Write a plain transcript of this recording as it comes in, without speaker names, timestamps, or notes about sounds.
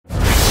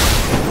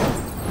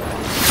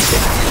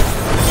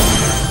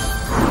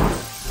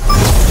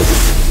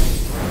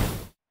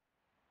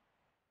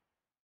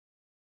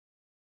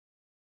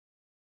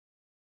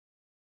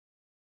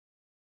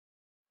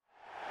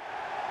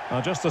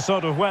Well, just the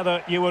sort of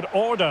weather you would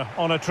order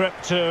on a trip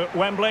to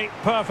Wembley.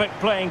 Perfect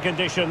playing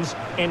conditions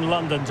in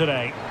London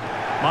today.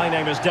 My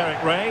name is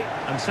Derek Ray,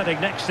 and sitting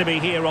next to me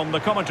here on the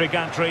commentary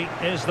gantry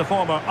is the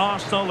former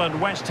Arsenal and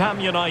West Ham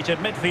United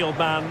midfield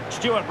man,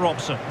 Stuart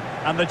Robson.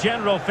 And the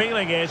general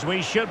feeling is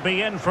we should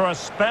be in for a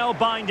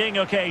spellbinding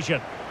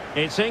occasion.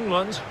 It's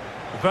England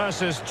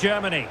versus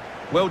Germany.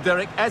 Well,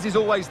 Derek, as is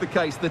always the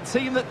case, the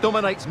team that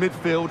dominates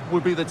midfield will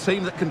be the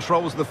team that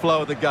controls the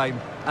flow of the game.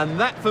 And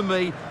that, for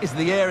me, is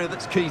the area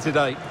that's key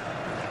today.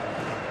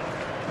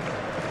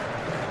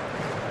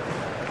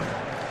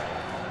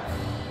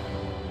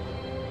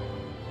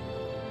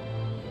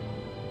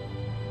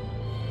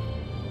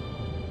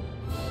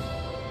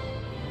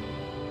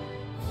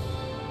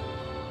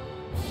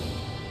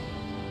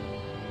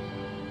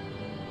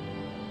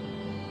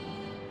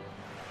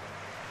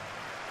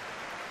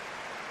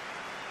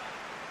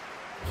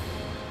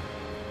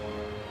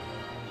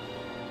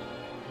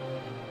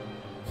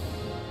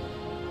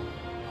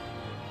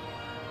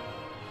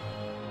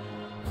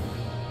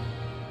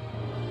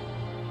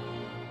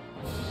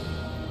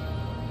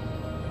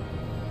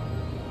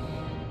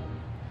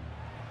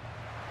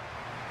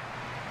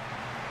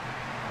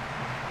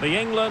 The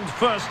England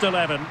first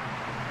 11.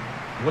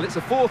 Well, it's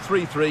a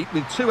 4-3-3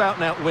 with two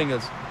out-and-out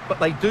wingers, but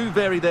they do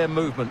vary their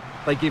movement.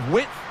 They give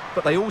width,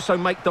 but they also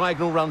make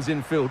diagonal runs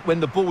infield when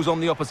the ball's on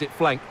the opposite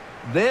flank.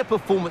 Their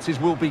performances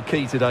will be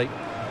key today.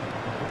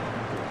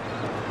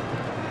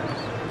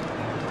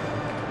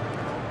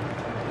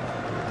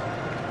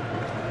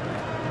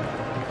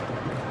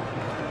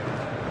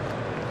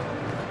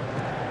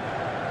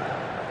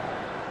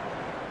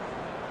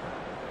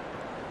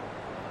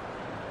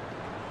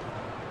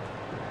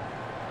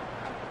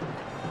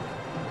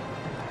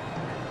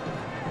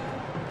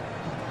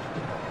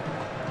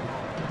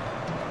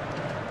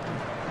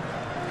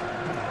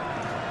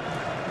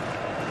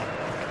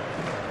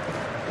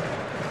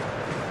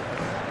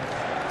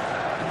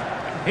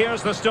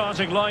 Here's the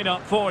starting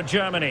lineup for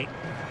Germany.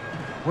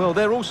 Well,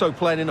 they're also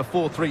playing in a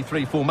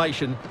 4-3-3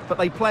 formation, but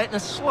they play it in a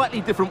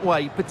slightly different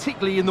way,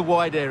 particularly in the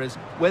wide areas,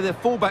 where their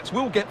fullbacks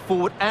will get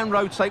forward and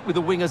rotate with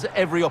the wingers at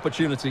every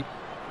opportunity.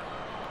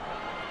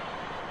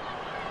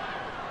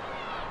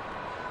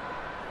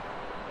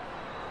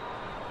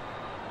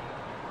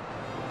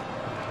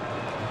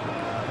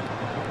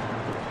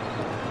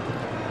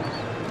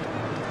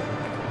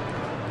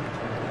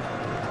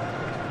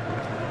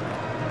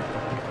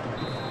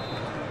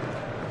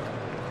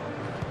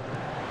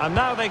 And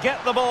now they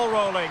get the ball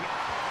rolling.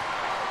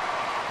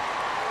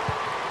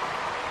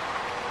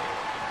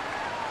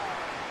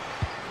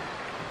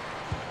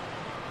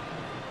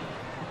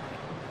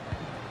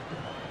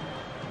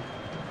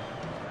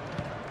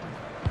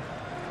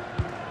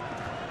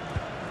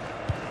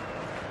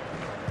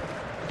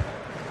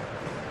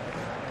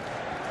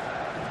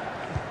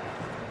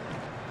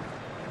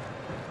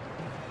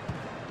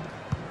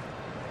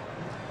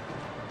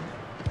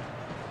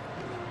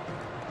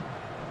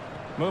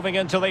 Moving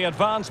into the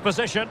advanced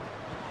position.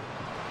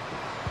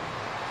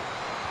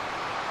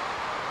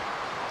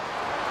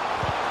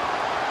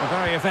 A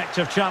very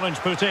effective challenge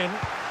put in.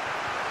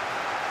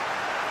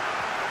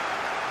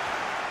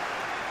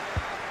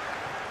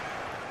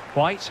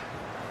 White.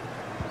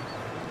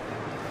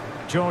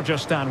 Georgia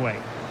Stanway.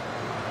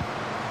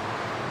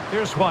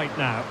 Here's White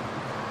now.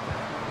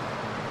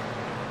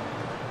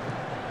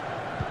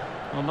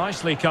 Well,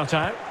 nicely cut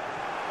out.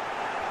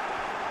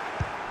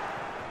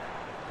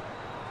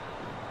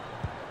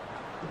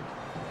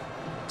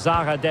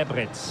 Zara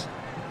Debritz.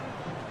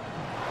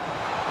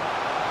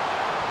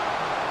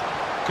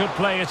 Could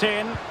play it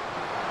in.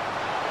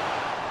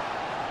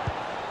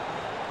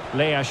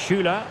 Lea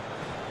Schuler.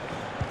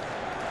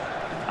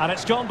 And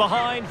it's gone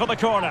behind for the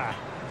corner.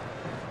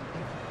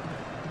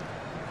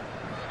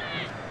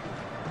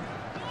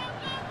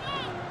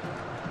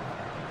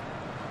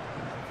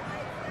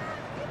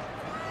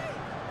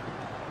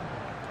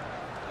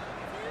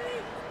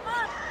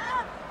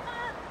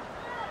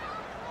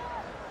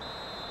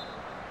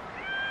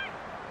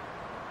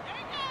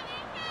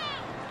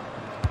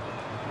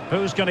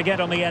 Who's going to get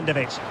on the end of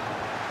it?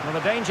 Well, the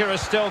danger is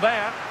still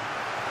there.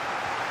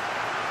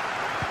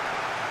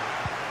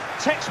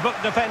 Textbook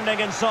defending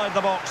inside the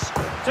box.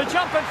 To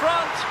jump in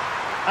front.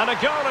 And a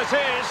goal it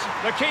is.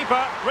 The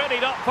keeper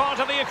readied up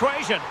part of the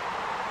equation.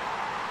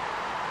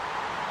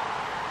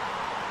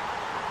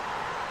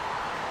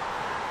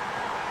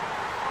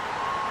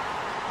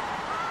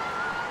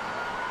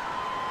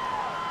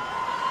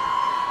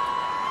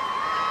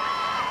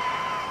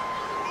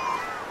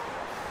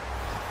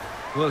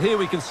 Well, here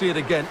we can see it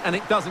again, and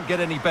it doesn't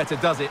get any better,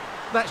 does it?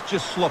 That's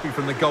just sloppy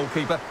from the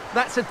goalkeeper.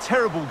 That's a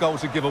terrible goal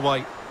to give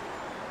away.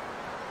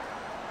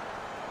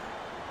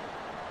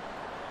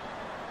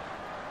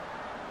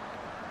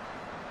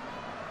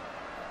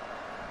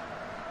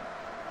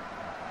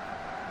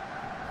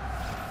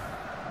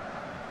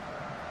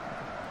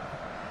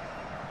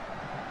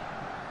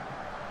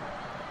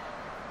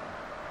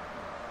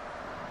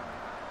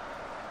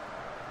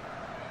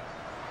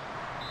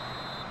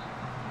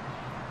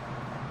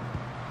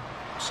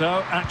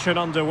 So, action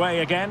underway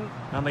again,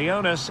 and the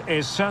onus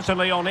is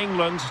certainly on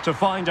England to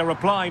find a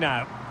reply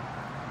now.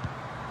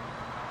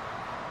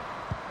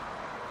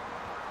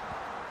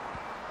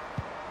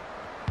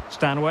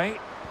 Stanway.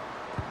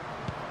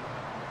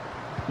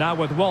 Now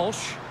with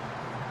Walsh.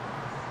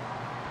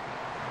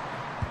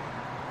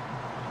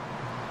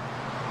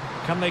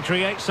 Can they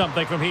create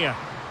something from here?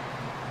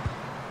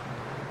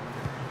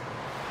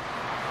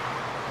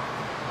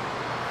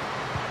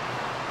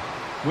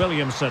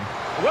 Williamson.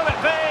 Will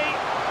it be?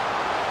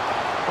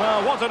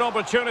 Well, what an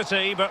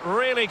opportunity, but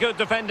really good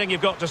defending,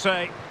 you've got to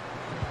say.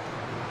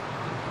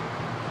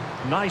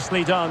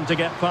 Nicely done to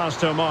get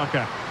past her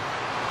marker.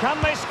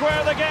 Can they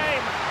square the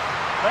game?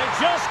 They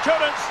just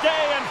couldn't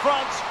stay in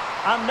front,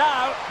 and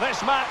now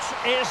this match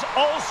is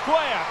all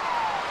square.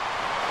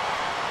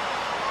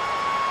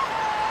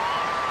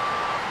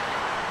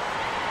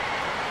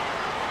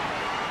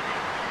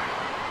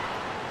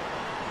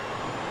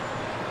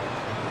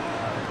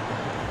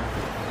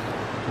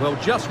 Well,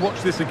 just watch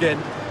this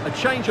again. A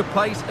change of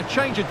pace, a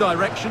change of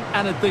direction,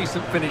 and a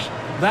decent finish.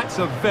 That's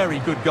a very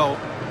good goal.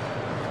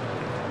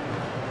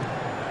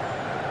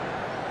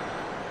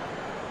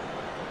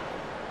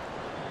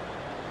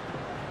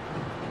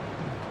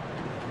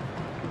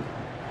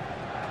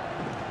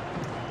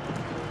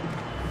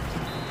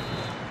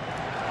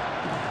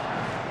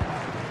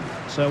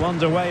 So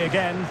underway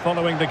again,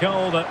 following the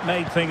goal that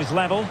made things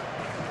level.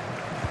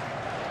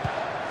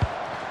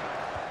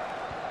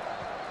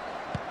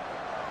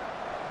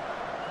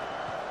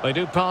 They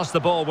do pass the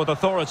ball with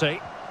authority.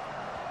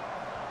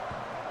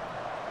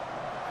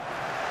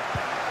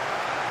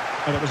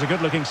 And it was a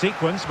good-looking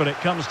sequence, but it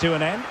comes to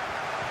an end.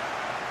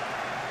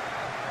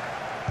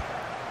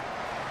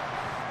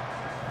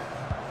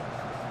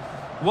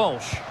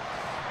 Walsh.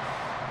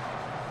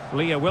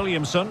 Leah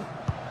Williamson.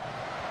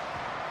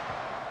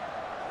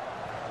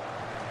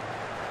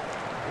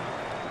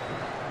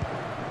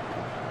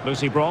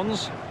 Lucy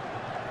Bronze.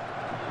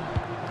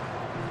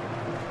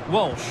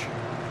 Walsh.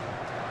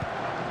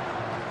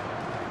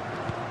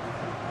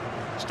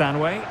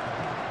 Stanway.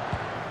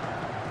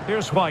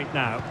 Here's White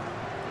now.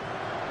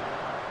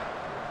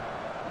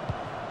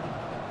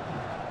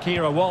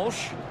 Kira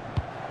Walsh.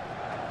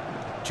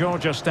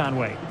 Georgia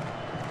Stanway.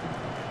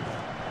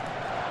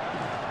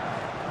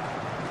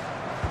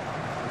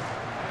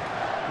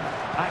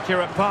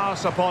 Accurate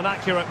pass upon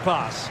accurate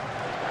pass.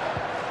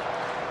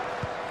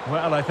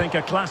 Well, I think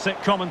a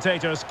classic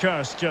commentator's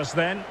curse just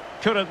then.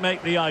 Couldn't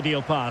make the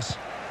ideal pass.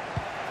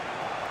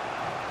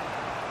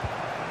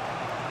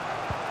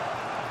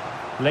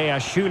 Lea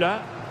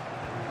Schuler.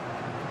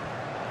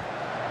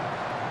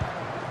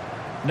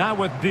 Now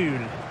with Buhl.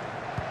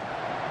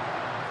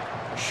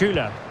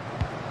 Schuler.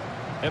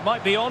 It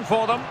might be on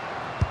for them.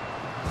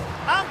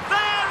 And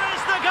there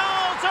is the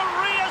goal to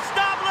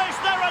re-establish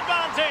their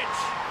advantage.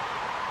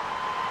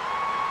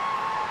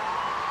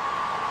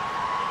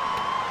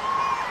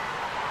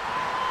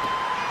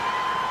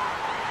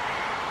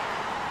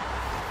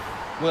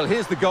 Well,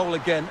 here's the goal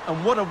again,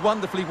 and what a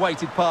wonderfully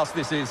weighted pass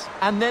this is.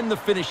 And then the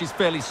finish is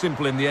fairly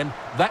simple in the end.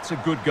 That's a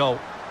good goal.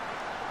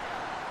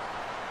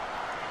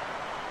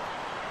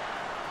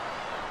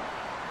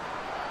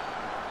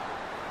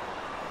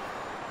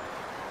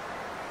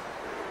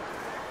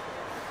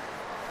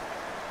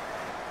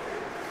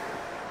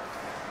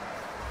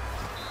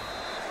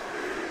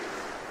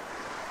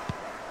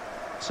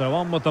 So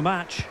on with the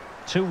match.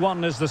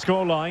 2-1 is the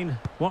scoreline.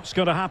 What's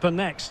going to happen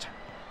next?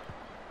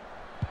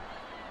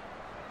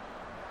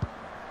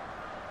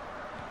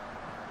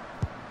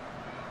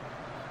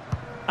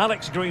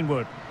 Alex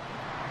Greenwood.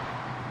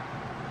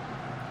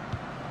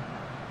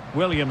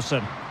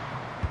 Williamson.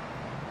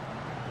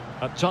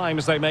 At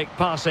times they make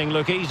passing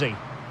look easy.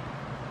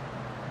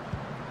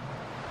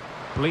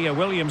 Leah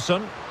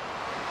Williamson.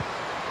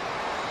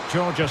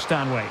 Georgia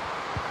Stanway.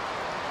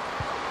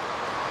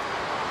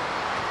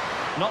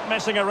 Not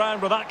messing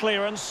around with that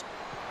clearance.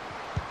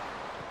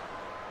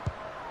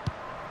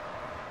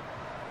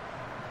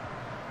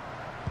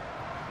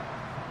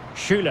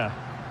 Schuler.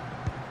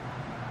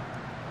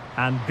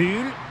 And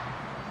Buhl.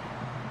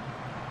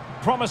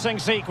 Promising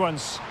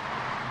sequence.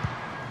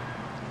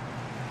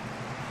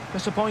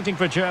 Disappointing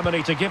for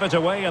Germany to give it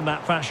away in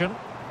that fashion.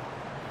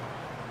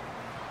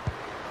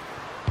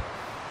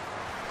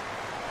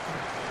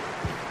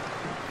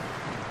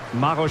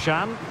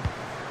 Marochan.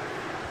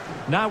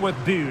 Now with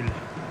Buhl.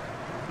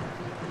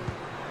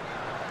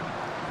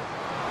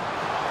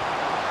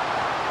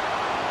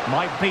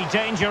 Might be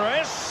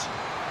dangerous.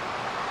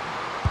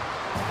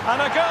 And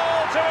a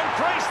goal to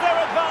increase their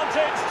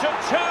advantage to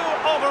 2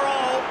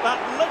 overall. That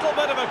little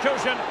bit of a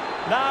cushion.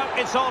 Now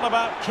it's all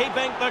about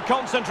keeping the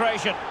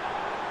concentration.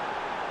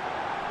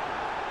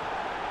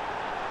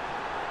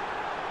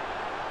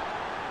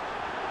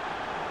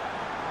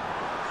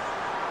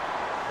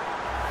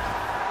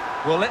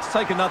 Well, let's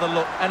take another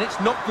look, and it's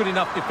not good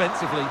enough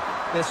defensively.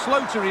 They're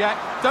slow to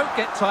react, don't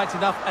get tight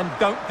enough, and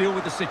don't deal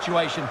with the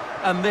situation.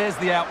 And there's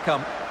the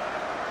outcome.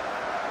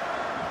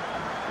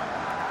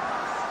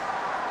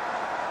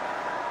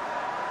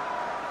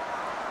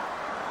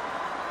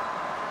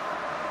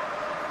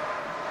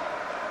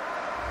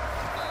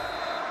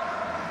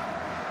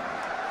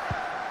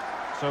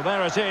 So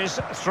there it is,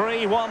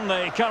 3-1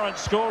 the current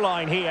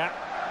scoreline here.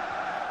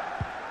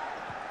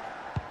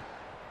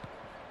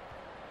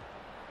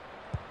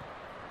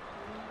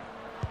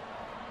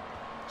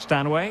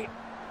 Stanway.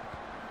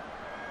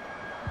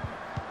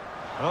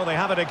 Oh, they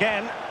have it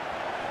again.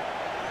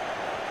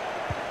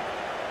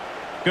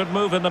 Good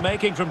move in the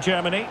making from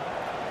Germany.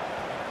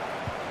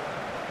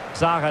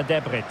 Sarah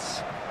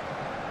Debritz.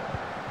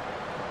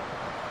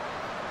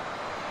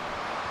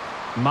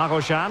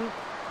 Marochan.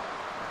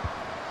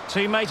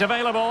 Teammate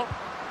available.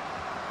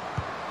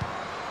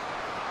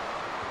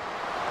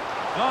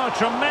 Oh,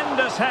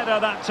 tremendous header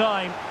that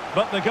time,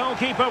 but the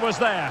goalkeeper was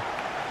there.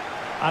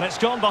 And it's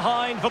gone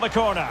behind for the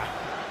corner.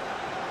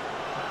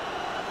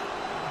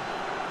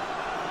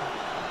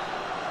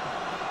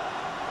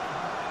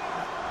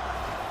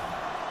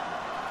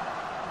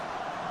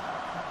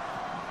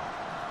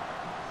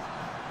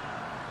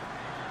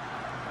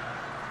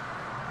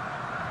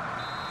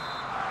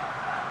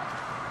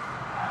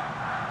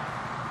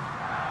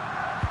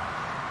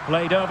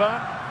 Played over,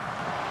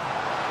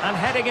 and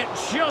heading it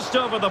just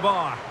over the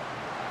bar.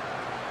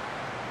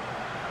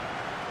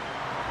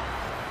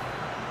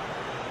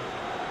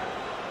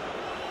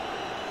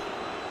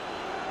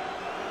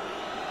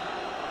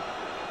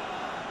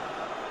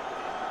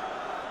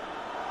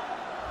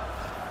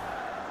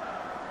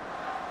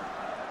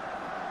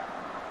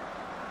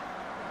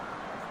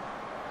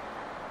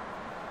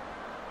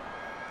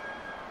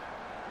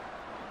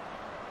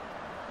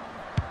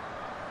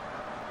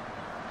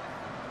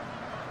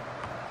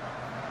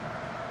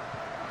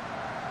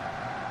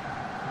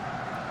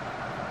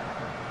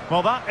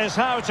 Well, that is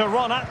how to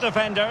run at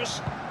defenders.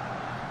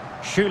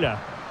 Schüller.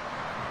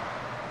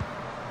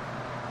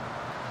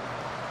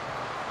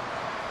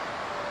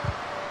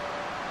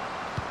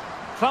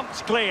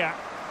 Thumped clear.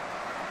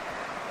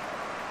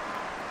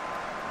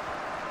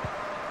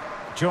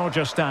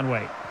 Georgia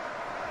Stanway.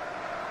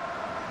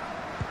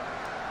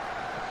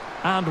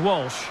 And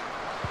Walsh.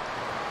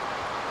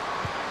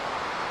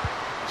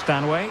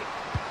 Stanway.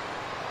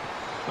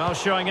 Well,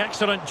 showing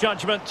excellent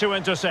judgment to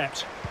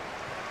intercept.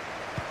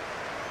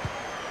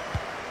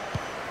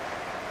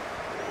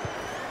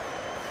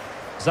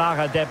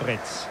 Sarah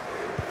Debritz.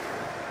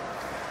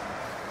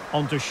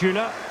 On to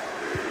Schüller.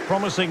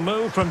 Promising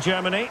move from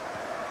Germany.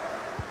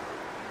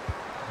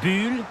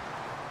 Bühl.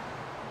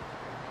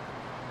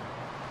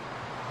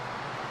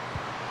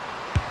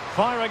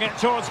 Firing it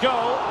towards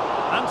goal.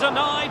 And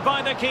denied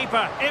by the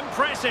keeper.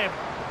 Impressive.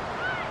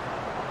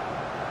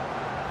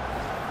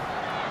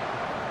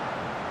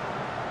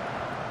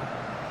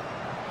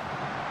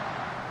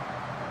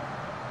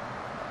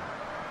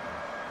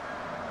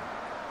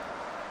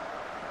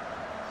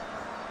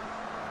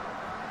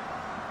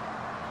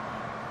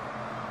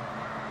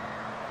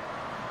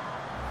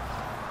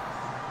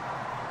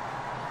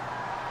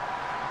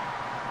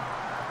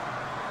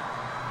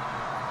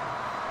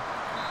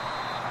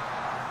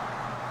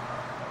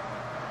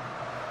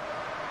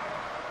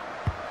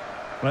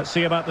 Let's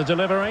see about the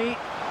delivery.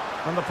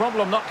 And the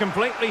problem not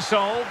completely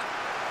solved.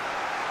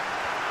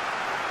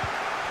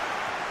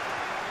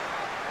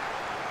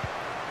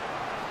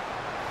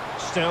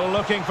 Still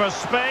looking for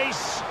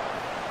space.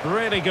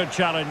 Really good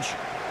challenge.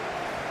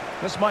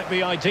 This might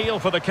be ideal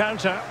for the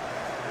counter.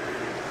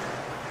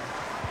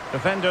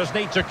 Defenders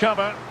need to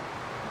cover.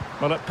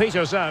 Well, it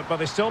peters out, but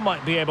they still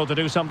might be able to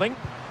do something.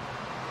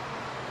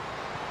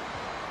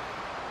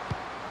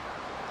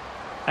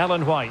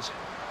 Ellen White.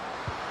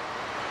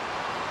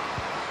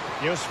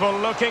 Useful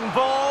looking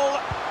ball.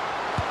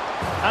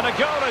 And a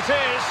goal it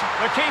is.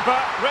 The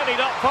keeper really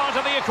not part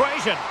of the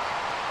equation.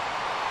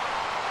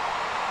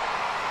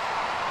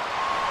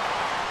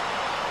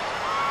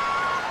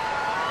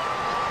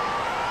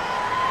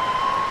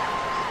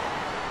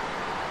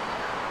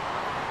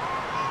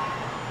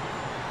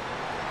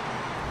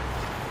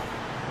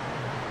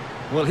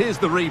 Well, here's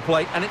the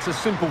replay, and it's a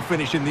simple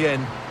finish in the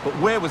end. But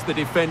where was the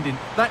defending?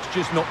 That's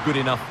just not good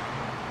enough.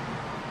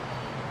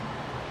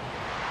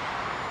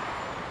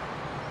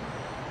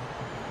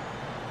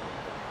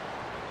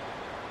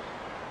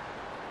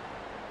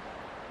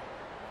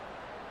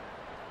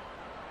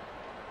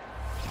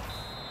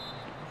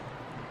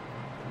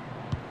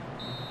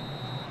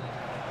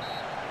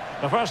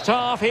 The first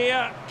half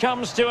here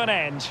comes to an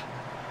end.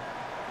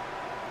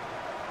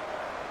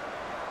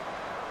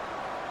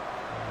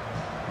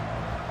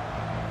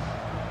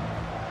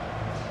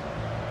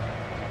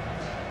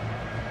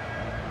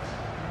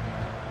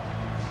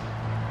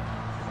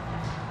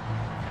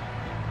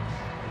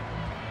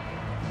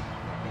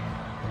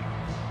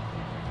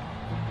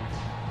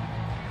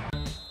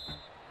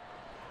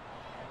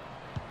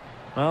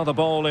 Well, the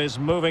ball is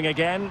moving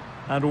again,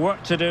 and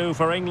work to do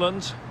for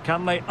England.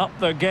 Can they up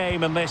their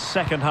game in this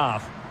second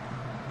half?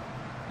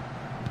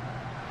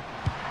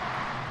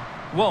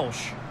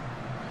 Walsh.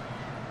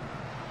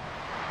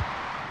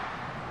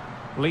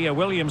 Leah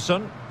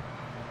Williamson.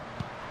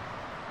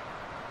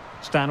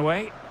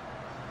 Stanway.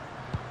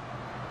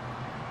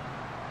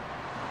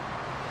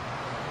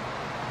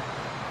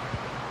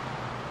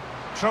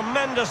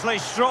 Tremendously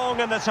strong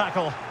in the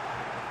tackle.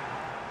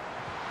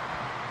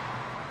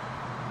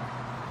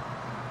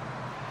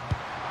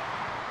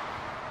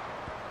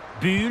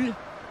 Bühl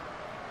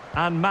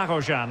and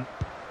Marojan.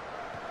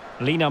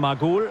 Lina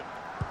Magul.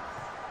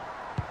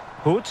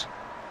 Hoot.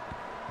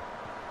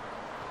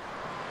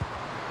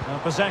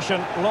 Possession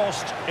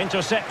lost,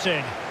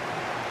 intercepted.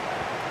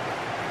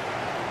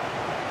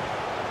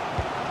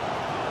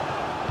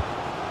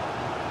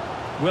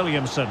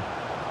 Williamson.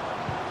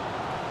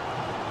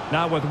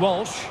 Now with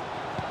Walsh.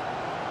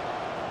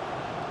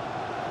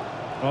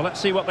 Well, let's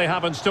see what they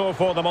have in store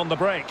for them on the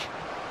break.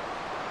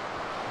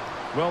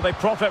 Will they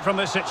profit from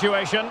this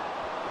situation?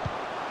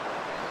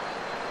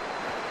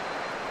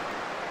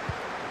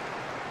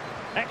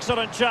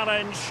 Excellent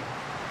challenge.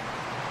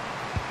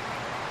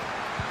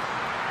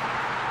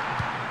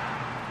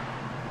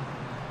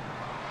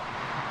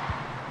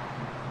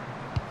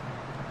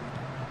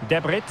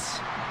 Debritz.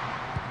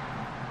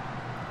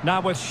 Now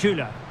with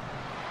Schüller.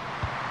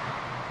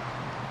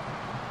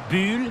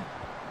 Bühl.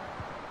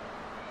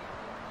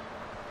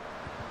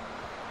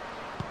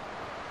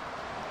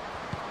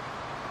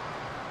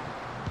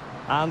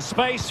 And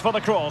space for the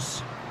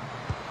cross.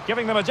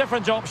 Giving them a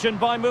different option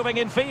by moving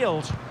in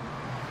field.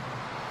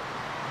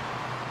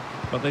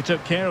 But they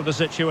took care of the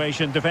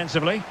situation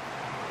defensively.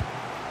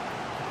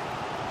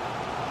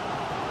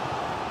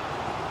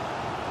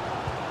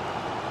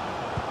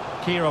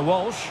 Kira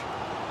Walsh.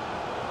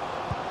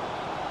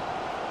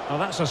 Oh,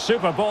 that's a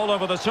super ball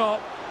over the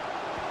top.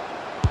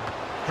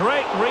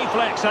 Great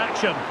reflex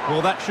action.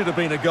 Well, that should have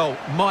been a goal.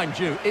 Mind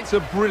you, it's a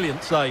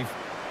brilliant save.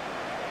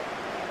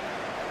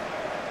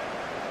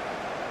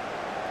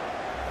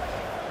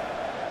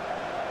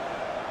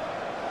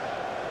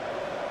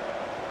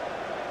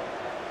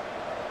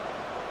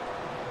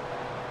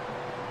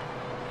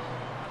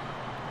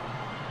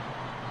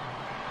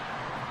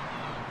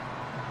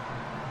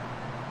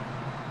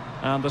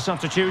 And the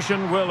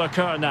substitution will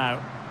occur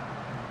now.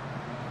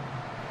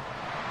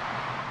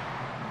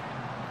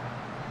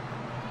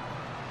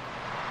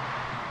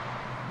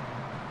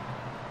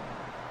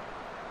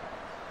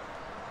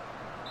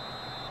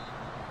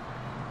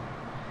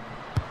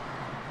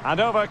 And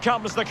over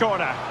comes the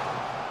corner.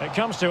 It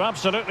comes to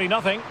absolutely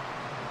nothing.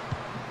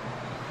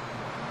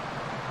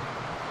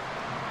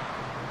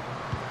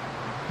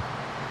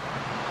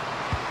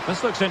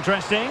 This looks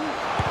interesting.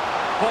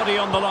 Body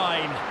on the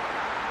line.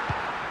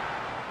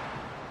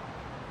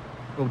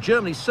 Well,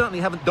 Germany certainly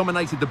haven't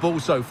dominated the ball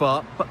so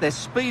far, but their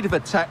speed of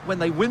attack when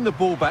they win the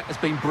ball back has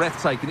been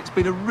breathtaking. It's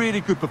been a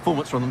really good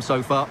performance from them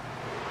so far.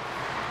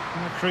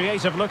 A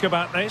creative look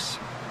about this.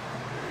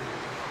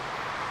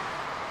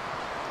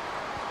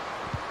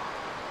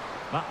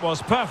 That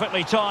was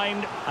perfectly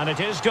timed, and it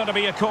is going to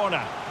be a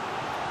corner.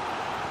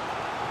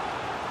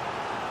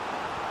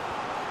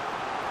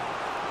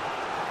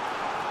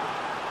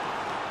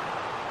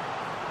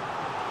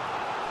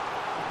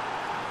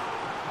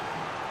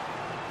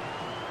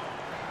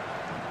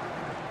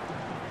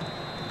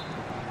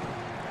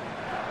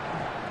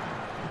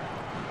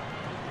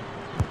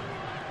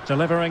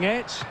 Delivering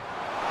it.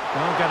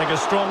 Well, getting a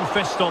strong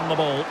fist on the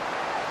ball.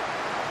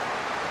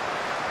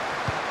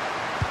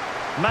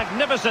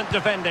 Magnificent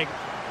defending.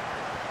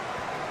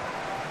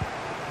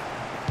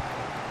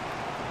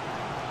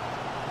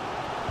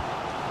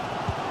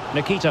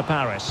 Nikita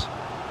Paris.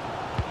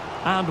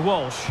 And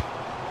Walsh.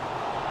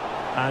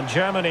 And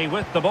Germany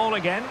with the ball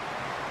again.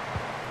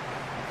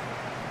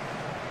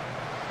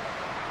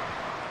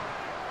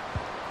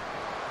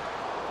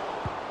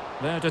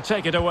 There to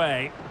take it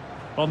away.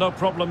 Well, no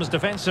problems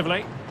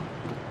defensively.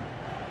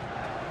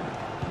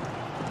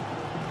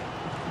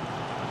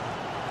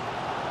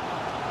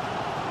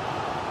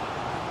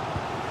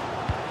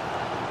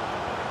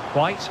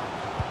 White.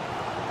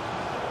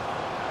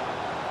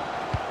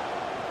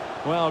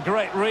 Well,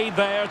 great read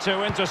there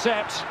to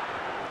intercept.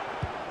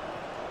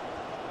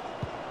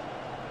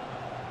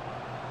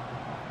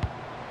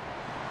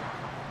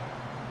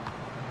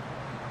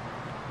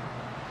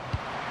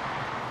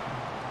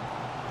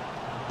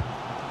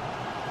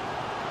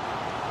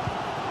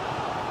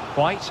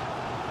 White.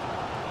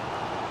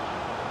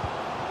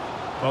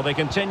 Well, they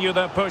continue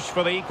their push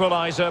for the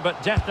equaliser,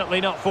 but definitely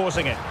not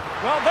forcing it.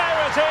 Well,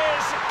 there it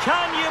is.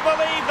 Can you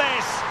believe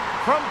this?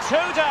 From 2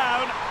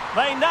 down,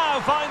 they now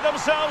find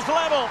themselves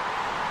level.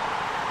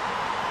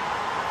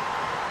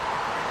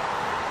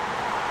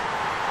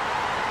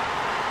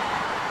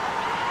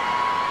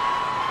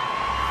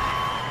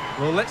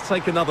 Well, let's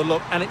take another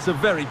look, and it's a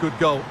very good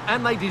goal.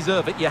 And they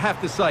deserve it, you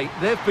have to say.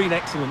 They've been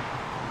excellent.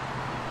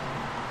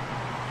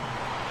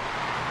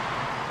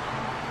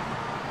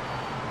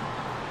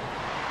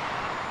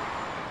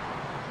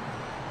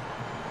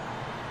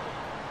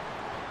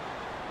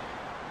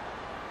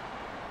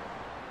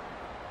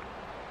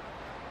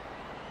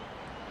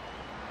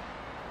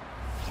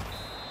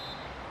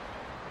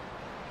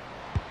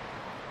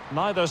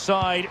 Neither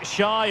side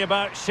shy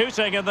about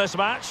shooting in this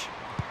match.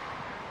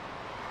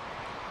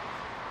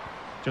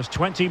 Just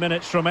 20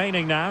 minutes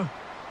remaining now.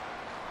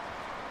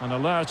 An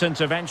alert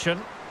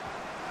intervention.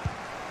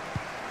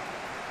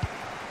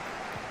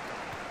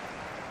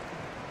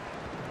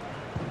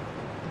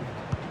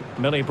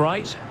 Millie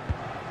Bright.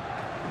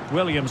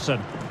 Williamson.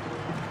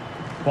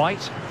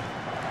 White.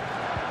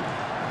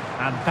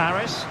 And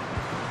Paris.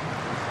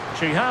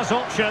 She has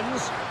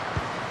options.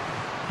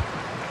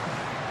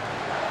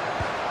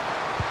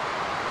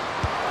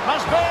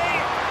 Must be.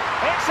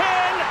 It's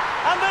in.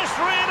 And this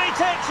really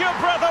takes your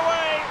breath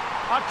away.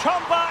 A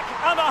comeback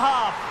and a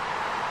half.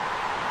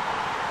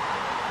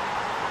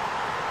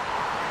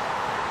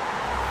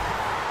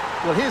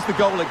 Well, here's the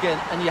goal again,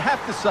 and you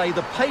have to say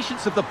the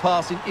patience of the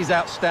passing is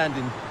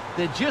outstanding.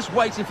 They're just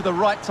waiting for the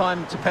right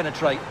time to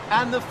penetrate,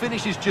 and the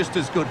finish is just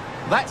as good.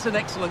 That's an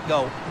excellent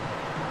goal.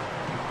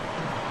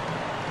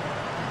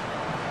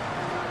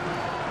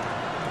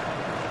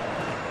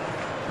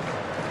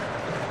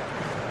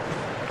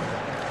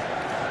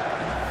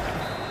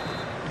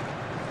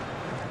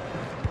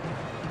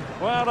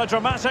 Well, a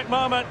dramatic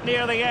moment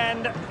near the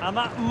end, and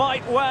that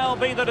might well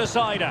be the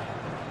decider.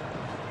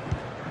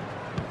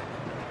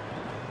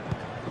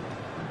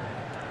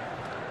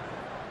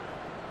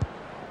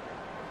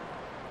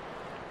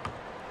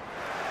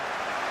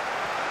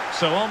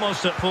 So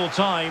almost at full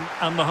time,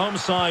 and the home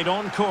side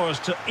on course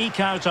to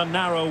eke out a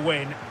narrow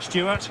win.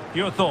 Stuart,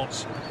 your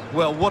thoughts?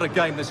 Well, what a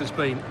game this has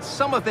been.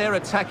 Some of their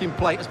attacking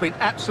play has been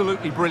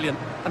absolutely brilliant,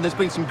 and there's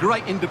been some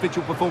great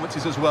individual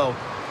performances as well.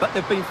 But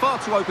they've been far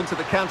too open to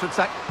the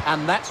counter-attack,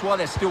 and that's why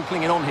they're still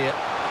clinging on here.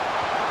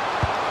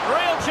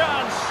 Real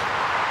chance.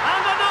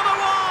 And another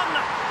one.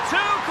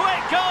 Two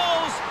quick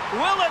goals.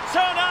 Will it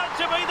turn out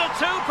to be the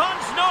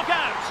two-punch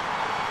knockout?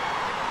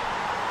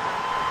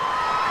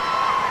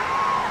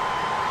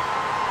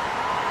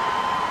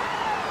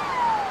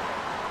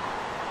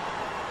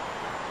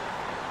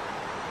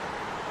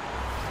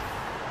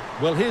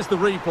 Well, here's the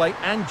replay,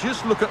 and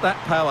just look at that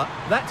power.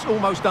 That's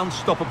almost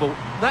unstoppable.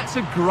 That's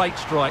a great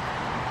strike.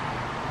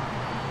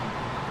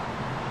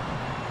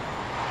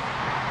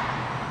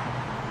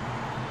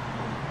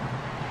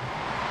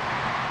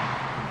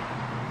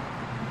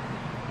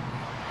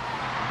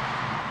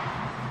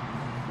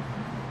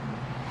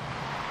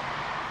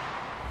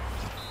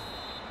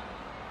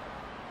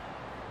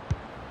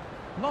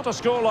 Not a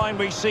scoreline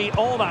we see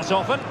all that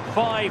often.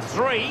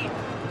 5-3.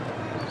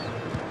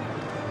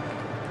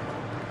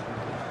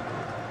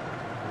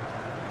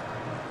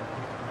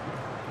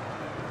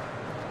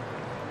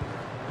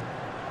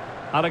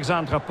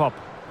 Alexandra Pop.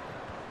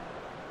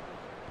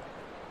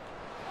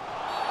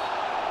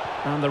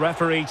 And the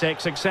referee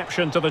takes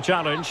exception to the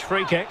challenge.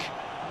 Free kick.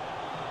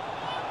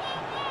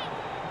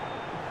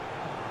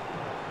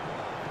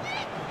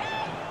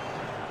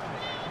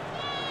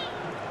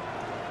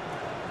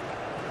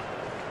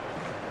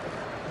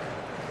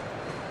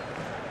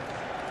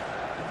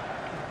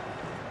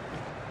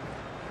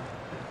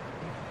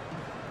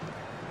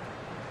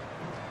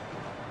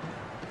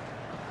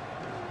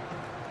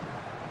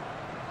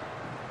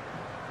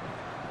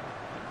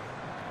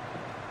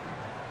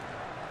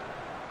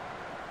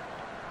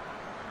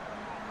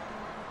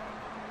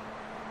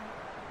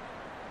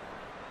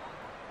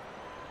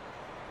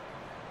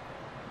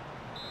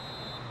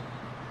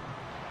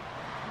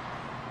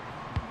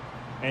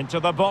 Into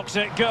the box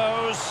it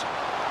goes.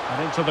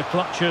 And into the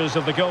clutches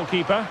of the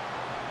goalkeeper.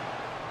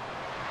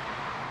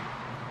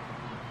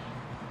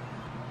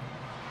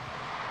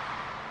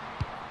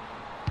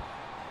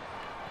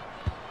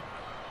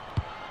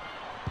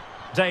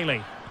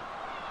 Daly.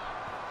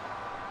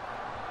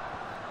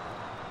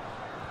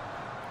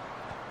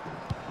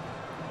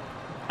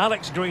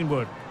 Alex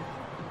Greenwood.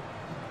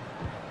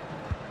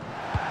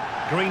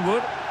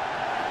 Greenwood.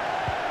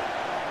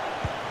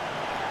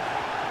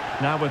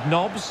 Now with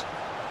Nobbs.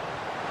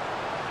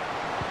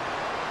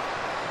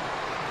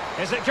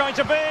 Is it going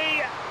to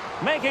be?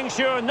 Making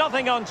sure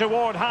nothing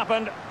untoward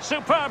happened.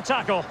 Superb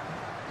tackle.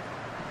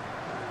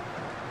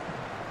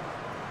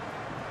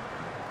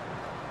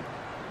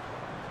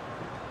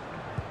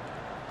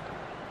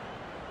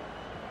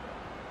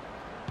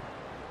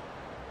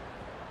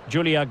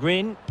 Julia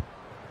Green.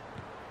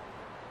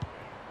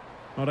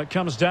 Well, it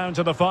comes down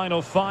to the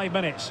final 5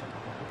 minutes.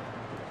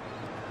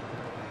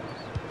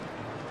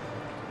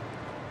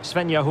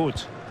 Svenja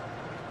Hoot.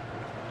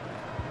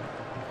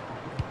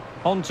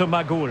 On to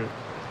Magul.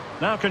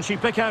 Now can she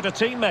pick out a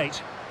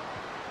teammate?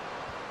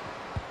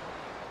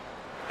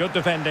 Good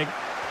defending.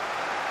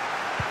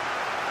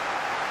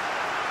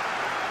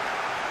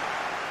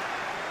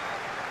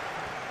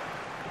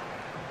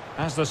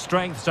 Has the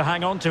strength to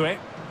hang on to it.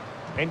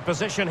 In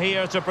position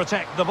here to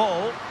protect the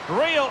ball.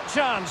 Real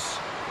chance.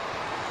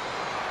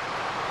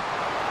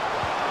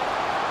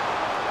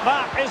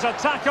 That is a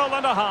tackle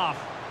and a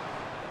half.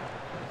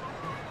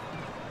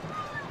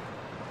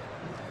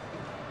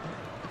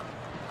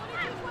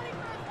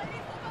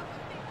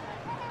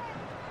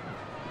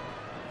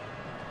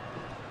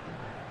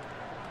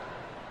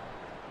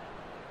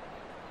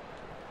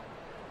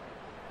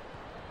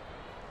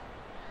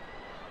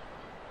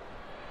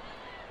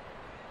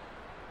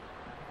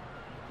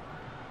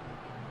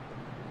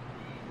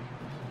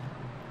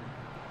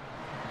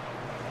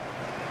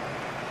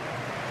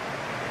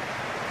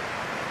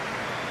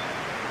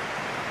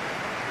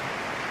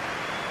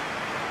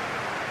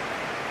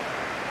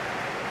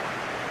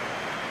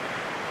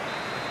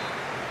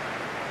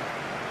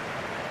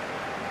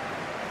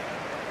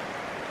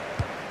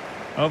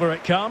 Over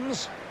it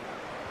comes.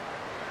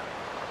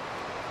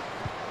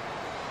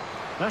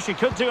 Now she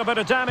could do a bit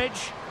of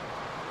damage.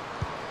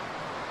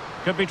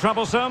 Could be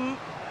troublesome.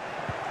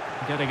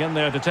 Getting in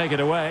there to take it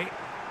away.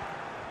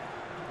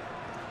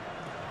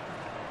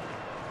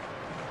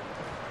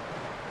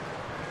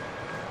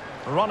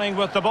 Running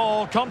with the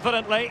ball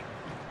confidently.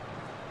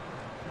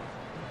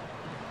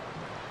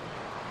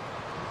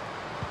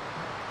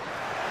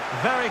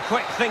 Very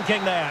quick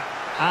thinking there.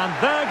 And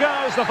there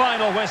goes the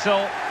final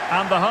whistle.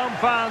 And the home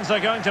fans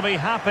are going to be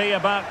happy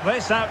about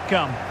this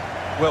outcome.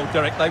 Well,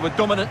 Derek, they were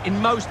dominant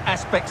in most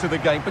aspects of the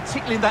game,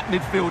 particularly in that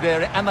midfield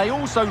area, and they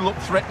also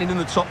looked threatening in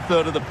the top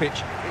third of the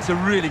pitch. It's a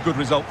really good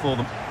result for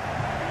them.